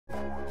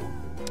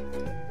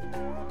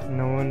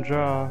one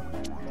draw.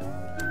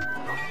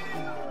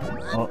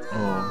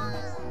 Uh-oh.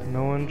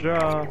 No one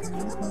draw.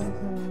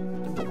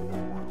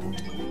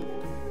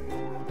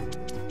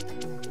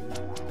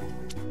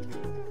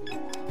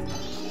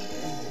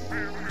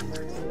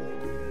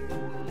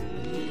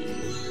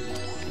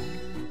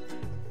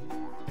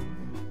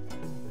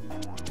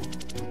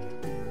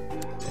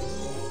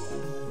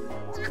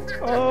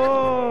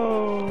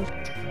 Oh!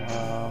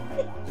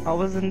 I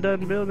wasn't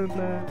done building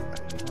that.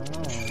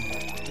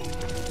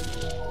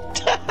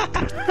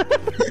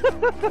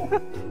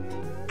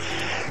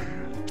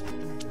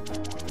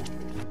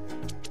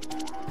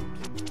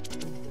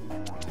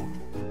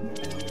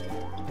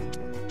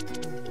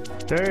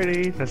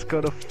 $30. Let's go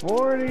to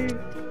 40.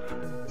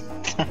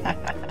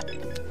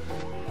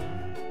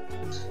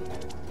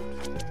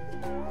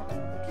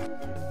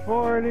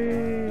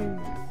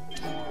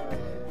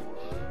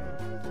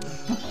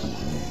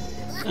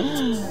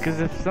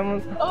 Because if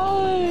someone...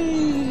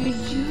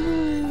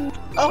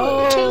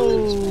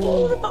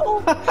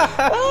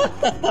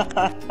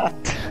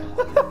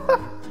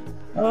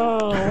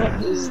 Oh,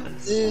 what is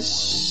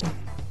this?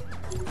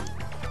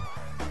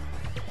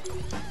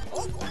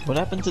 What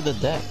happened to the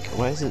deck?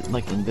 Why is it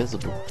like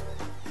invisible?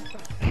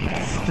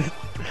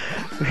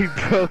 We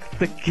broke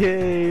the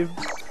game.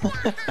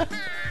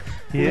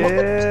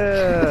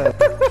 Yeah.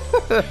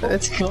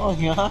 What's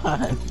going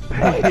on?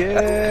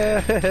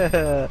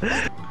 Yeah.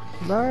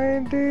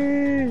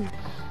 90.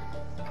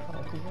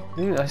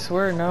 Dude, I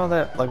swear now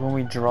that like when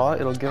we draw,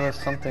 it'll give us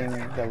something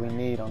that we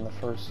need on the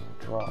first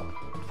draw.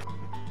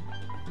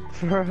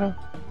 Bro.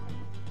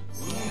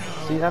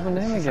 See, it happened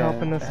to him again.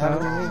 Helping us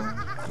out.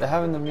 It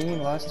happened to me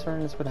last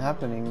turn. It's been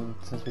happening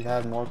since we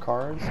had more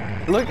cards.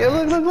 Look!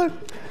 Look!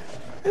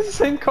 It's the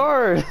same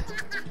card.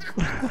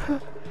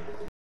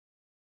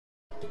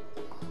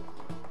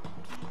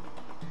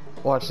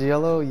 Watch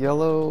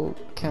yellow,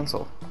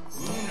 cancel.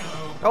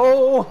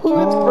 Oh,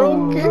 it's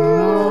broken!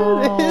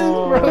 It's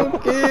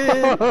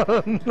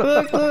broken!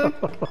 Look!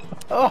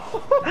 Oh!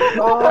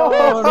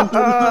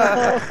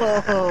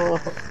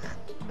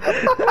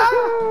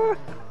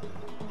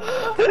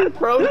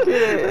 Broke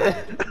it!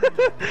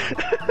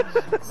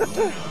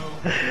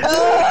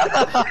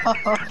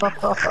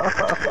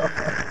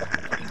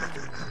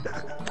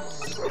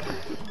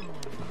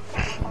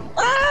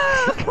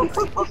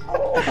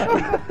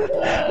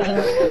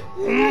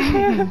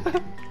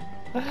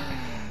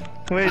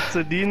 Wait,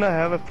 so do you not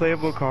have a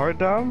playable card,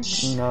 Dom?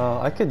 No,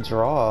 I could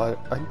draw.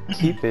 I can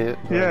keep it.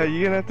 But... Yeah,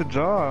 you're gonna have to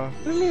draw.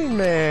 What do you mean,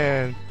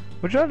 man?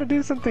 We're trying to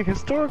do something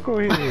historical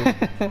here.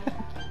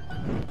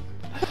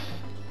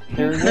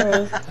 Here it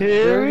goes.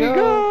 Here we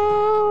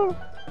go.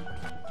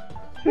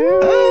 Here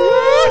we go.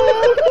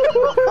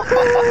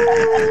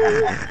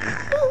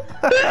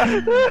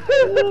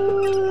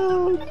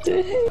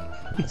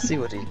 Let's see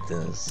what he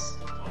does.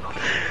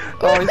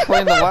 Oh, he's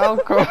playing the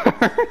wild card.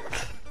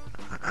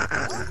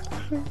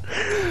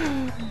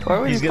 Why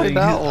would he play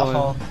that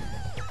one?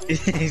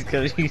 He's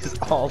gonna use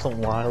all the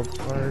wild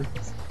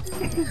cards.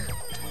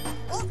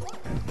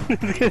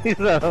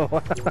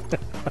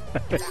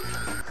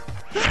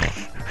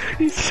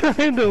 He's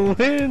trying to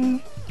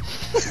win.